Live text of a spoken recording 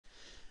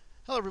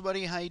Hello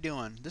everybody, how you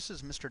doing? This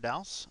is Mr.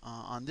 Dowse.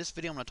 On this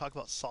video I'm going to talk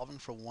about solving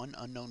for one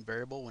unknown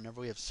variable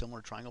whenever we have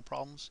similar triangle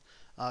problems.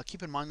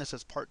 Keep in mind this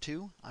is part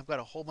 2. I've got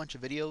a whole bunch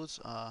of videos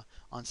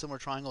on similar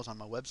triangles on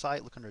my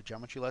website. Look under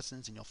geometry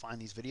lessons and you'll find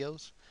these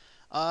videos.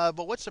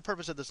 But what's the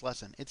purpose of this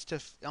lesson?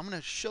 I'm going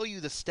to show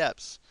you the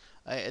steps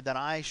that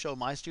I show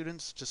my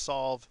students to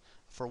solve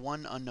for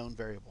one unknown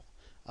variable.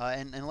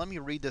 And let me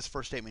read this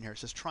first statement here. It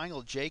says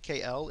triangle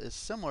JKL is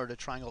similar to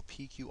triangle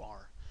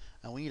PQR,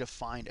 and we need to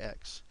find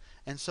x.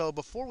 And so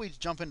before we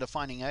jump into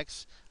finding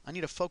x, I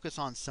need to focus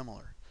on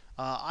similar.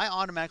 I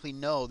automatically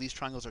know these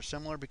triangles are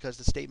similar because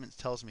the statement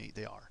tells me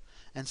they are.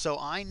 And so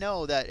I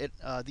know that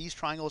these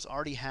triangles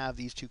already have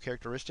these two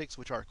characteristics,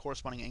 which are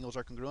corresponding angles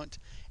are congruent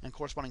and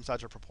corresponding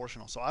sides are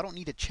proportional. So I don't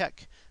need to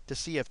check to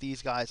see if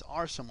these guys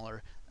are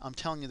similar. I'm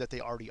telling you that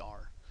they already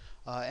are.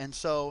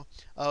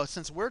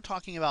 Since we're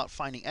talking about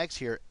finding x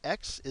here,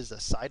 x is the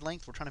side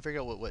length. We're trying to figure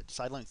out what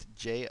side length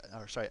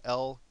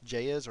LJ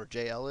is or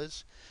JL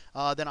is.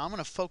 Then I'm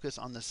going to focus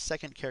on the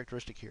second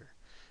characteristic here.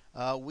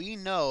 We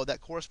know that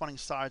corresponding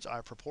sides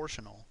are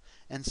proportional,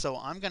 and so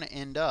I'm going to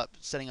end up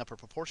setting up a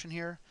proportion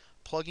here,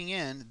 plugging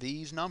in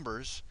these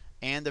numbers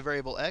and the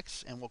variable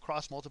x, and we'll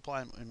cross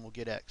multiply and we'll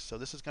get x. So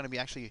this is going to be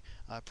actually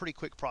a pretty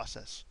quick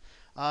process.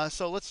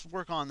 So let's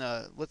work on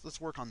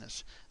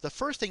this. The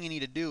first thing you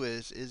need to do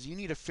is you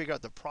need to figure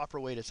out the proper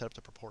way to set up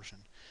the proportion.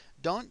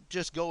 Don't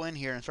just go in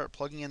here and start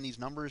plugging in these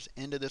numbers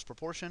into this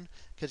proportion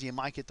because you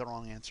might get the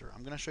wrong answer.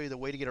 I'm going to show you the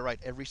way to get it right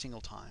every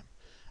single time.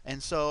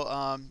 And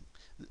so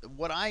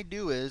what I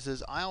do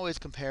is I always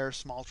compare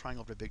small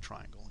triangle to big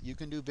triangle. You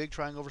can do big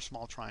triangle over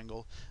small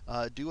triangle.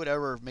 Do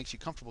whatever makes you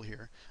comfortable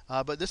here.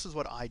 But this is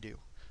what I do.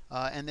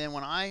 And then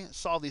when I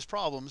solve these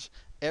problems,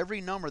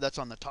 every number that's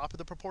on the top of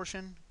the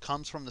proportion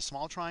comes from the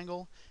small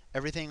triangle.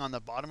 Everything on the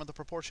bottom of the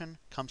proportion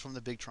comes from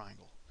the big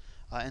triangle.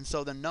 And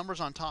so the numbers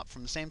on top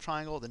from the same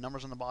triangle, the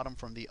numbers on the bottom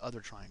from the other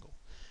triangle.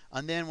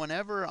 And then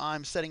whenever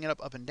I'm setting it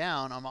up and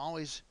down, I'm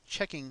always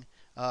checking,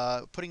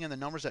 putting in the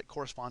numbers that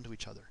correspond to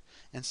each other.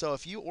 And so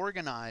if you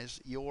organize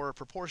your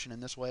proportion in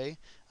this way,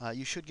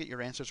 you should get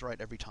your answers right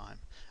every time.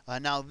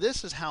 Now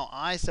this is how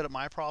I set up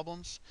my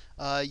problems.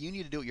 You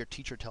need to do what your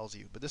teacher tells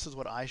you, but this is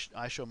what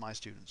I show my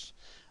students.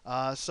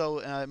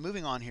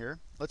 Moving on here,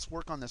 let's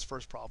work on this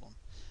first problem.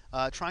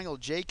 Triangle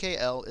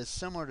JKL is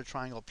similar to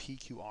triangle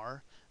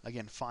PQR.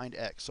 Again, find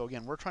x. So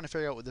again, we're trying to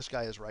figure out what this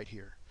guy is right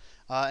here.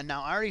 And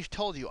now I already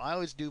told you I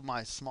always do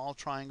my small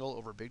triangle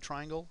over big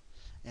triangle.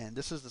 And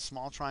this is the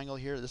small triangle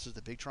here. This is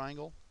the big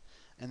triangle.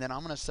 And then I'm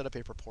going to set up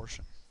a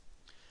proportion.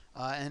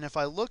 And if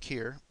I look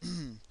here,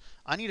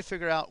 I need to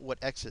figure out what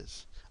x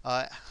is.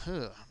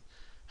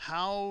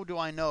 How do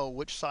I know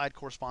which side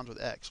corresponds with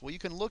x? Well, you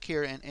can look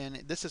here, and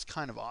this is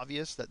kind of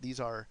obvious that these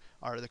are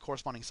the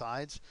corresponding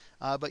sides,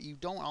 but you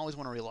don't always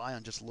want to rely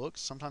on just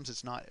looks. Sometimes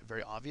it's not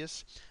very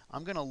obvious.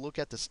 I'm going to look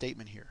at the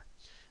statement here.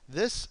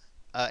 This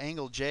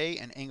angle J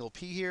and angle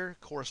P here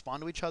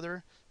correspond to each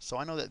other, so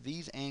I know that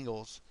these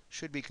angles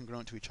should be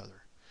congruent to each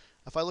other.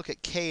 If I look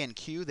at K and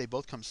Q, they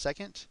both come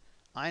second.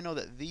 I know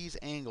that these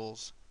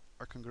angles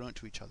are congruent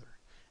to each other.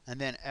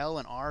 And then L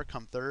and R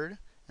come third,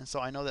 and so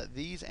I know that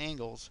these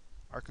angles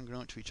are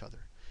congruent to each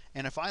other.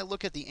 And if I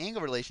look at the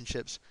angle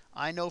relationships,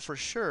 I know for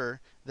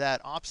sure that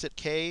opposite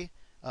K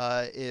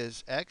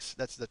is x,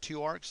 that's the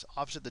two arcs.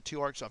 Opposite the two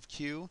arcs of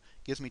Q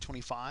gives me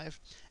 25.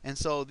 And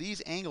so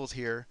these angles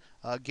here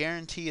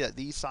guarantee that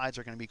these sides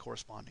are going to be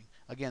corresponding.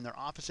 Again, they're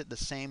opposite the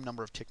same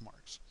number of tick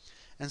marks.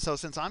 And so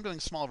since I'm doing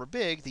small over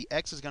big, the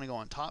x is going to go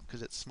on top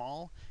because it's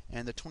small,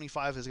 and the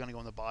 25 is going to go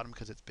on the bottom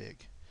because it's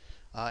big.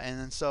 And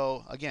then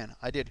so, again,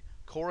 I did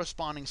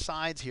corresponding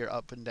sides here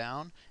up and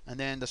down, and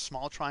then the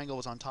small triangle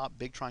was on top,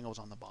 big triangle was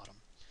on the bottom.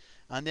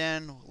 And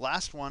then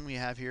last one we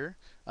have here,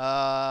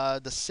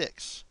 the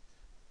 6.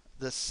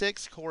 The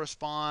 6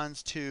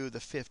 corresponds to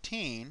the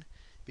 15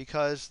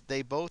 because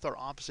they both are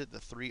opposite the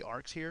 3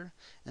 arcs here.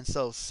 And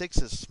so 6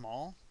 is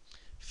small,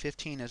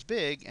 15 is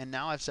big, and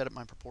now I've set up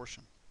my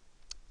proportion.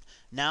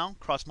 Now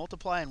cross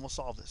multiply and we'll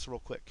solve this real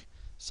quick.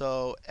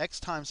 So x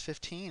times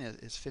 15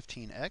 is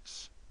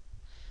 15x.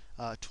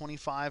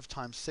 25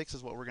 times 6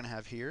 is what we're going to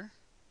have here.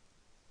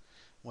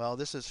 Well,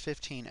 this is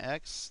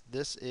 15x.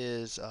 This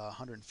is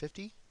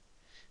 150.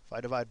 If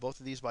I divide both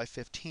of these by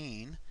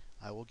 15,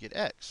 I will get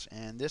x.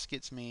 And this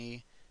gets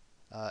me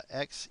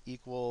x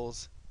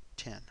equals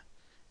 10.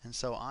 And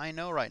so I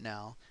know right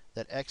now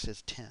that x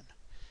is 10.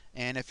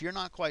 And if you're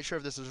not quite sure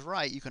if this is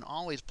right, you can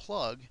always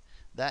plug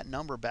that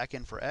number back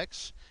in for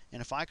x.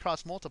 And if I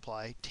cross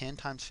multiply, 10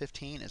 times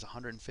 15 is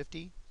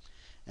 150.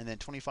 And then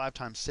 25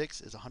 times 6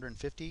 is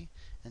 150.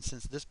 And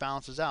since this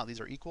balances out, these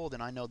are equal,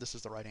 then I know this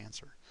is the right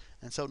answer.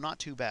 And so not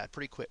too bad,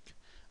 pretty quick.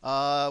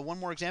 One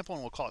more example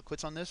and we'll call it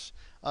quits on this.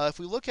 If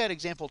we look at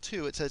example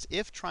 2, it says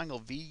if triangle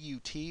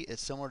VUT is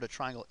similar to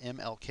triangle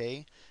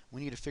MLK,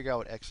 we need to figure out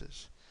what x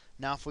is.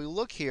 Now if we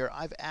look here,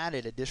 I've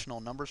added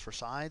additional numbers for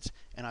sides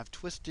and I've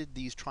twisted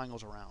these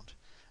triangles around.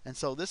 And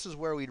so this is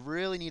where we'd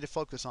really need to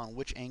focus on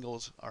which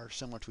angles are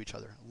similar to each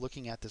other,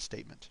 looking at this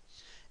statement.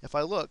 If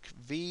I look,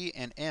 V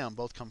and M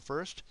both come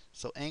first,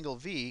 so angle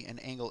V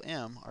and angle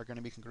M are going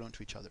to be congruent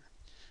to each other.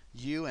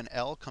 U and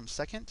L come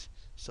second,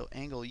 so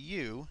angle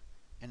U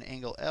and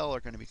angle L are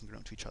going to be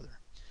congruent to each other.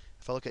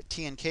 If I look at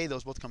T and K,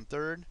 those both come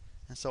third,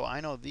 and so I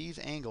know these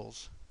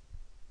angles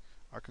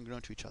are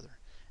congruent to each other.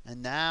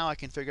 And now I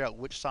can figure out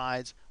which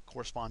sides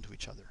correspond to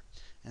each other.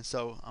 And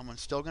so I'm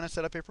still going to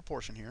set up a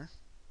proportion here.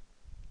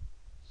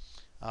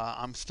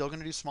 I'm still going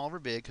to do small over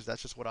big because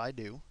that's just what I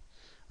do.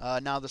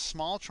 Now the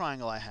small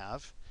triangle I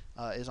have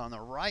is on the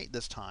right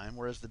this time,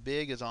 whereas the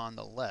big is on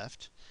the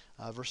left,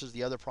 versus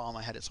the other problem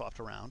I had it swapped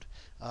around.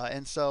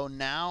 And so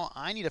now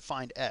I need to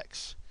find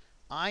x.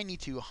 I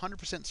need to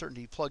 100%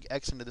 certainty plug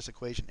x into this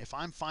equation. If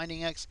I'm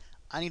finding x,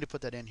 I need to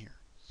put that in here.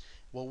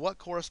 Well, what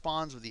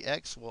corresponds with the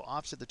x? Well,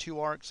 opposite the two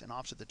arcs and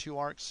opposite the two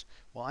arcs.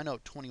 Well, I know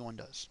 21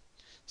 does.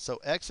 So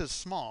x is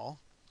small,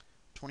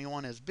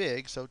 21 is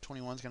big, so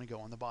 21 is going to go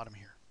on the bottom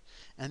here.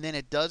 And then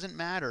it doesn't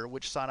matter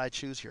which side I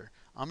choose here.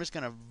 I'm just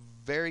going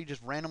to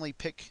just randomly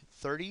pick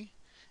 30.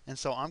 And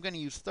so I'm going to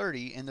use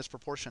 30 in this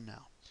proportion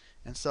now.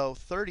 And so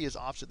 30 is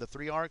opposite the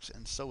three arcs,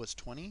 and so is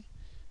 20.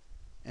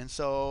 And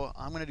so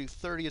I'm going to do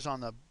 30 is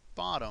on the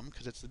bottom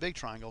because it's the big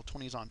triangle,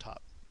 20 is on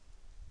top.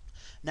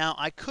 Now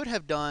I could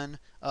have done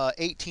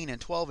 18 and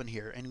 12 in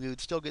here and we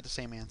would still get the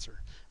same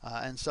answer.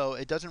 And so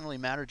it doesn't really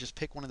matter, just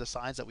pick one of the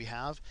sides that we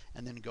have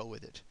and then go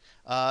with it.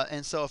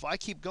 And so if I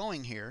keep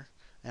going here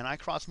and I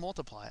cross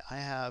multiply, I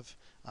have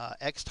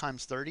x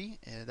times 30,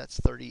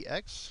 that's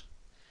 30x,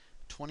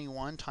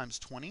 21 times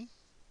 20.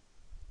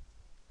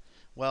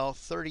 Well,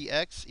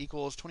 30x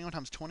equals 21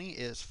 times 20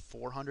 is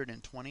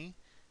 420.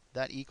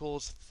 That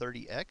equals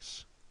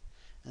 30x.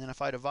 And then if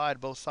I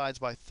divide both sides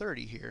by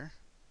 30 here,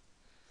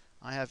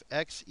 I have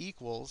x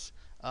equals,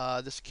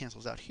 this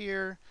cancels out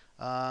here.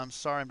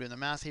 Sorry, I'm doing the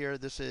math here.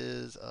 This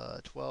is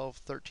 12,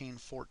 13,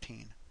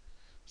 14.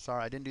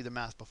 Sorry, I didn't do the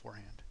math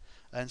beforehand.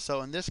 And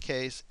so in this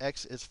case,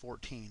 x is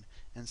 14.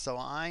 And so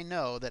I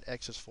know that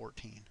x is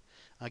 14.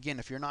 Again,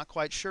 if you're not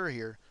quite sure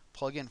here,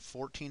 plug in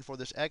 14 for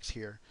this x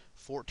here.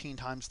 14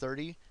 times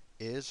 30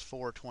 is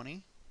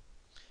 420.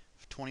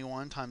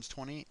 21 times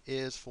 20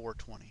 is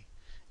 420.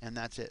 And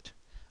that's it.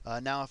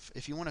 Now,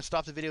 if you want to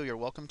stop the video, you're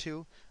welcome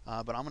to,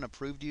 but I'm going to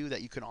prove to you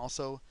that you can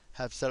also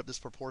have set up this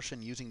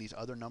proportion using these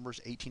other numbers,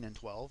 18 and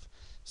 12.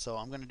 So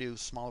I'm going to do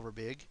small over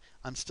big.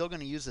 I'm still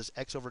going to use this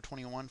x over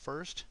 21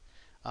 first,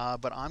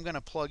 but I'm going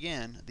to plug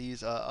in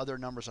these other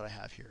numbers that I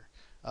have here.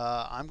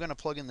 I'm going to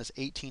plug in this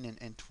 18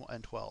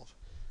 and 12.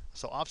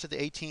 So opposite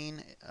the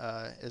 18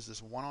 is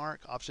this one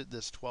arc, opposite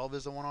this 12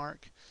 is the one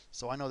arc.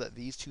 So I know that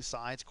these two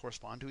sides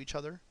correspond to each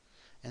other.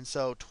 And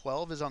so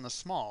 12 is on the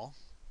small,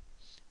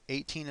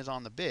 18 is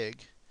on the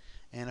big,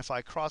 and if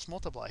I cross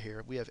multiply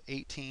here, we have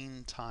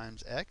 18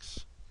 times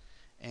x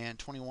and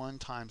 21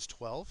 times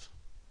 12.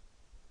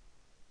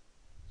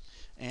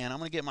 And I'm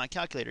going to get my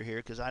calculator here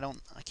because I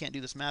can't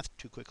do this math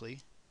too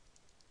quickly.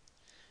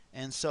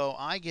 And so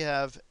I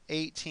have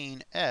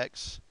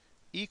 18x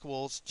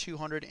equals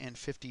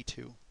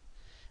 252.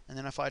 And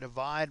then if I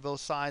divide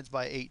both sides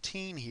by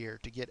 18 here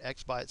to get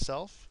x by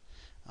itself,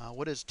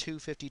 what is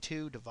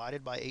 252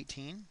 divided by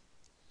 18?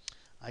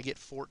 I get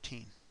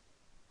 14.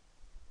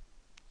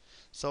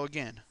 So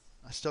again,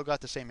 I still got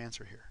the same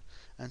answer here.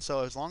 And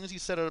so as long as you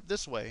set it up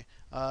this way,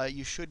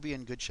 you should be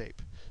in good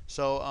shape.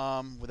 So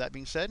with that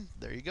being said,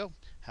 there you go.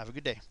 Have a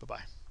good day.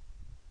 Bye-bye.